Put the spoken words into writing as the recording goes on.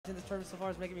in this tournament so far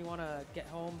is making me want to get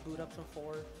home, boot up some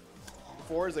 4.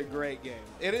 4 is a great game.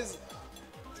 It is.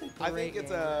 I think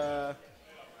it's a.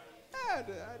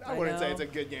 I wouldn't say it's a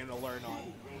good game to learn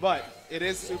on, but it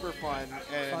is super fun.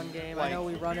 And fun game. Like, I know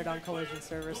we run it on Collision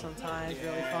server sometimes. Yeah.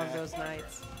 Really fun those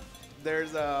nights.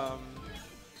 There's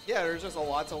there's just a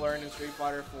lot to learn in Street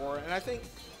Fighter 4, and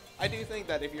I do think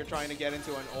that if you're trying to get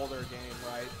into an older game,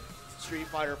 right, Street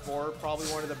Fighter 4 probably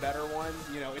one of the better ones.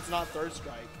 You know, it's not Third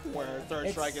Strike, where Third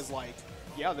Strike is like,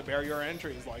 yeah, the barrier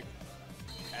entry is like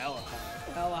hella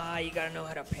high. Hella high. You gotta know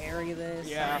how to parry this.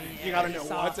 Yeah, you gotta know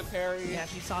what to parry. Yeah,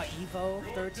 if you saw Evo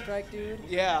Third Strike, dude.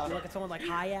 Yeah. You look at someone like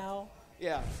Hayao.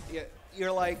 Yeah, yeah.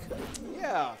 You're like,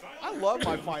 yeah, I love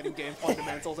my fighting game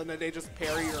fundamentals, and then they just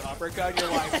parry your uppercut.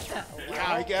 You're like,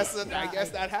 yeah, I guess that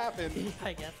happened.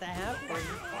 I guess that happened.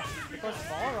 Of course,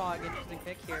 Balrog, interesting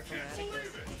pick here from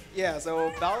Atticus. Yeah,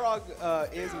 so Balrog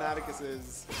is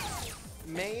Maticus's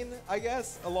main, I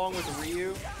guess, along with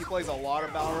Ryu. He plays a lot of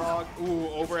Balrog. Ooh,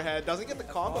 overhead. Doesn't get the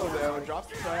combo, though, and drops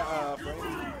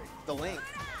the Link.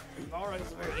 Balrog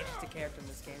is a very interesting character in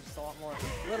this game. Just a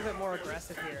little bit more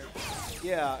aggressive here.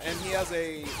 Yeah, and he has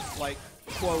a, like,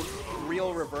 quote,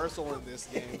 real reversal in this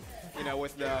game, you know,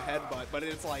 with the headbutt. But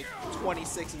it's like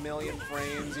 26 million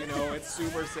frames, you know, it's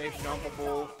super safe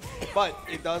jumpable. But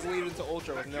it does lead into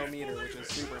Ultra with no meter, which is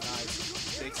super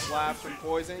nice. Big slaps from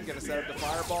Poison, gonna set up the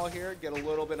fireball here, get a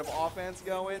little bit of offense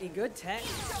going. Pretty good tech.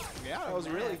 Yeah, that was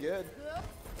really good.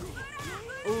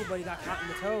 Ooh, but he got caught in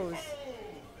the toes.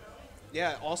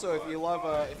 Yeah. Also, if you love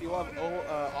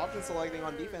option selecting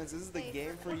on defense, this is the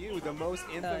game for you. The most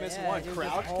infamous one: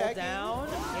 crouch tech down,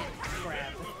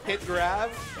 grab. Hit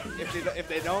grab. If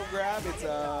they don't grab, it's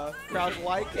a crouch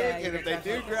light kick, and if they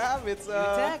do grab, it's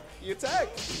you tech.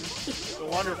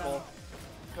 Wonderful.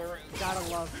 Gotta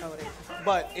love coding.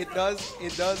 But it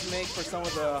does make for some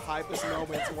of the hypest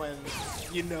moments when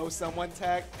you know someone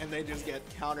tech and they just get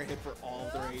counter hit for all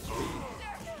of their HP.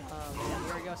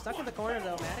 Here we go. Stuck in the corner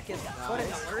though. Maticus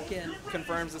putting a lurk in.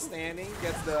 Confirms the standing,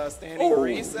 gets the standing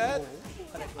reset.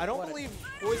 I don't believe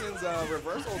Poison's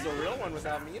reversal is a real one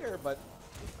without meter, but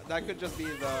that could just be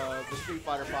the Street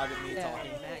Fighter 5 and me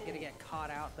talking. Matt gonna get caught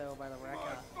out though by the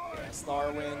Rekka. Yeah,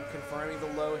 Starwin confirming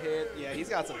the low hit. Yeah, he's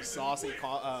got some saucy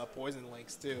Poison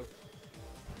links too.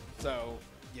 So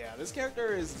yeah, this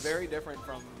character is very different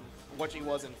from what she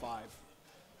was in 5.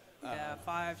 Yeah,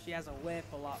 5, she has a whip,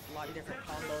 a lot different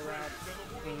combo routes.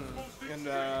 And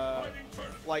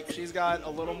like she's got a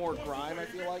little more grime, I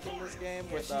feel like, in this game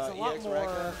with she's a lot EX more.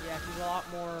 Rekka. Yeah, she's a lot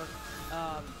more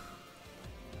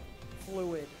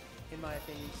fluid, in my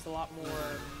opinion. She's a lot more.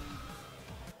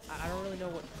 I don't really know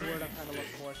what word I'm trying to look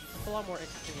for. She's just a lot more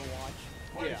interesting to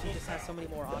watch. Yeah. She just has so many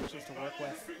more options to work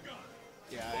with.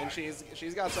 Yeah, and she's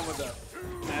got some of the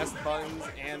best buttons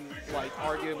and like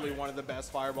arguably one of the best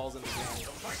fireballs in the game.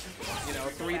 You know,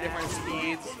 3 different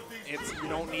speeds. You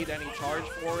don't need any charge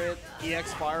for it.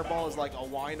 EX Fireball is like a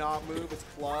why not move. It's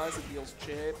plus. It deals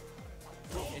chip,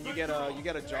 and you get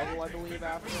a juggle, I believe,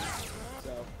 after.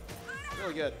 So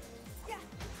really good.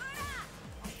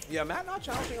 Yeah, Matt not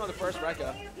challenging on the first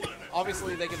Rekka.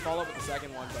 Obviously, they can follow up with the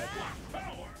second one, but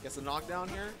gets a knockdown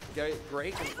here.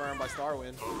 Great confirmed by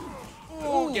Starwin.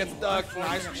 Ooh, gets ducked.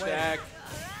 Nice check.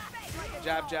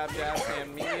 Jab, jab, jab,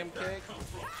 and medium kick.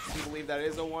 Do you believe that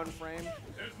is a 1 frame? There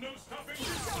we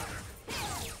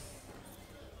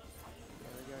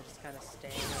go, just kind of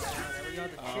staying around. There we go,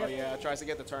 the chip. Oh yeah, tries to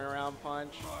get the turnaround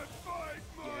punch.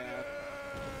 Yeah.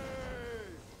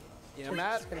 Yeah,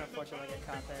 Matt. Gonna unfortunately get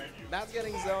caught there. Matt's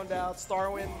getting zoned out.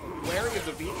 Starwin wary of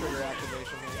the V trigger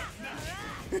activation here.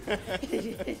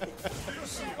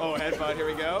 Oh, headbutt. Here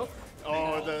we go.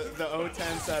 Oh, the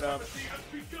O10 setup.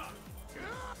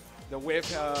 The whip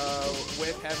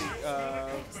heavy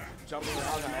jumping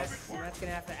roundhouse. Matt's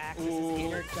gonna have to access his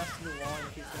inner Justin Wong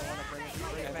if he's gonna want to bring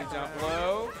it Heavy back jump around.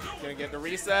 low. Gonna get the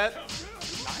reset.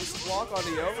 Nice block on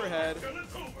the overhead.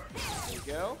 There you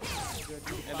go.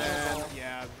 And then,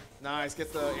 yeah, nice.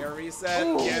 Gets the air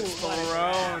reset. Gets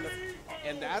thrown.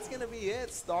 And that's going to be it.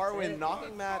 Starwin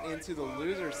knocking Matt into the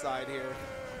loser side here.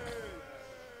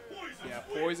 Yeah,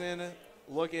 Poison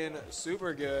looking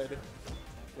super good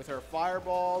with her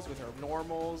fireballs, with her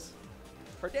normals.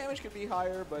 Her damage could be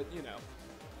higher, but, you know,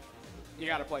 you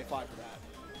got to play 5 for that.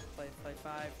 Play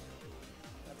 5.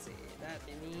 Let's see. That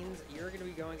means you're going to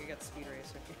be going against Speed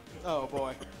Racer. Oh,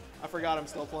 boy. I forgot I'm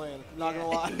still playing. I'm not gonna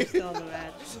lie. You're still in the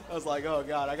match. I was like, oh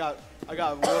god, I got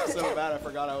whooped so bad I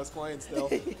forgot I was playing still.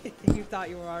 You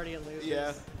thought you were already in losers.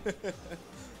 Yeah.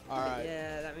 All right.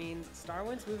 Yeah, that means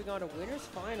Starwin's moving on to winners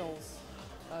finals.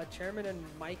 Chairman and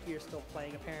Mikey are still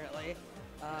playing apparently.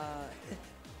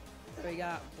 We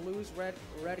got Blues,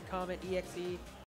 Red Comet, EXE,